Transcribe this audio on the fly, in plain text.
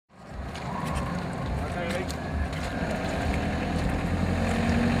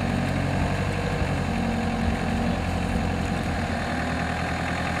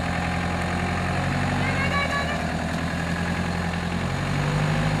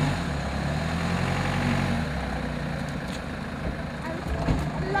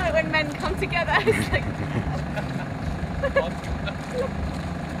together. It's like...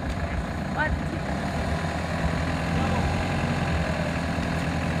 What?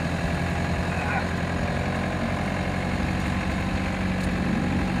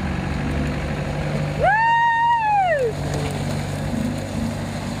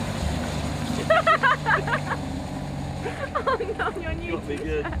 Oh no, you're new to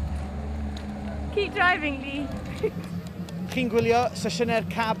that. Keep driving, Lee. Chi'n gwylio sesiynau'r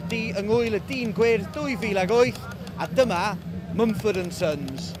cab di yng ngwyl y dyn gwyrdd 2008 a dyma Mumford and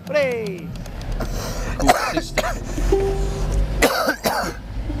Sons. Hooray! Cool system.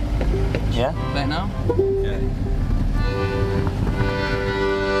 Yeah? There now? Yeah.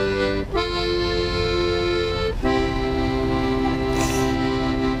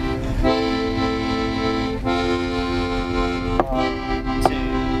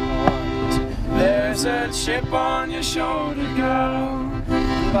 There's a chip on your shoulder, girl.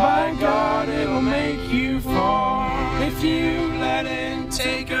 By God, it'll make you fall if you let it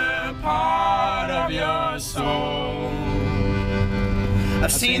take a part of your soul.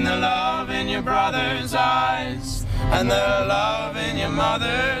 I've seen the love in your brother's eyes and the love in your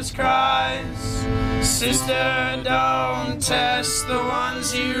mother's cries. Sister, don't test the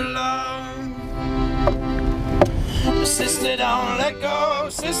ones you love. Sister, don't let go.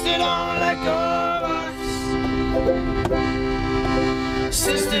 Sister, don't let go of us.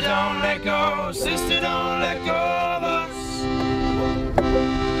 Sister, don't let go. Sister, don't let go of us.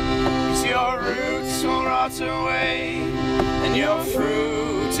 'Cause your roots will rot away and your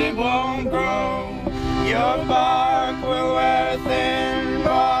fruit, it won't grow. Your bark will wear thin,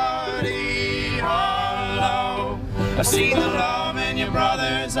 body hollow. I've seen the love in your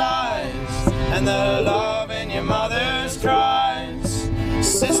brother's eyes and the love in your mother's cries.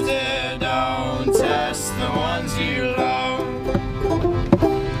 Sister, don't test the ones you love.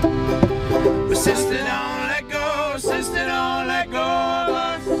 But sister, don't let go. Sister, don't let go of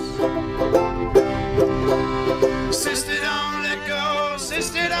us. Sister, don't let go.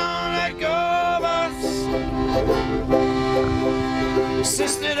 Sister, don't let go of us.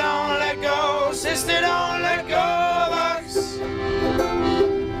 Sister, don't let go. Sister, don't let go of us.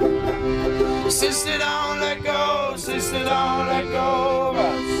 Sister, don't let go. Sister, don't let go of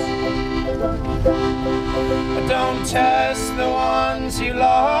us. Don't test the ones you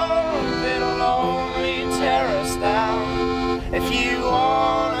love. It'll only tear us down. If you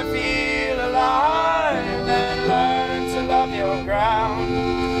wanna feel alive, then learn to love your ground.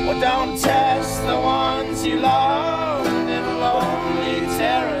 Well, don't test the ones you love. It'll only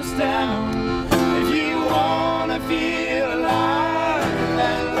tear us down. If you wanna feel alive,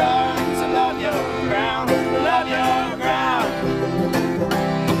 then learn to love your ground. Love your ground.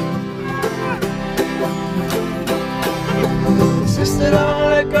 Sister, don't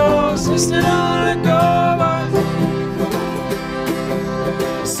let go. Sister, don't let go of us.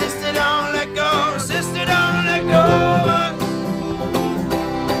 Sister, don't let go. Sister, don't let go of us.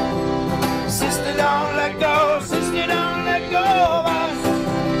 Sister, don't let go. Sister, don't let go of us.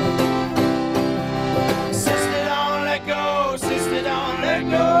 Sister, don't let go. Sister, don't let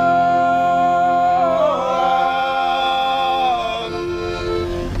go.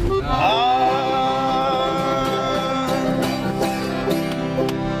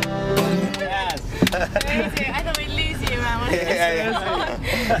 Amazing. I thought we'd lose you, man.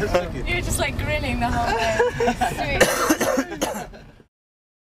 You were just like grinning the whole way. Sweet.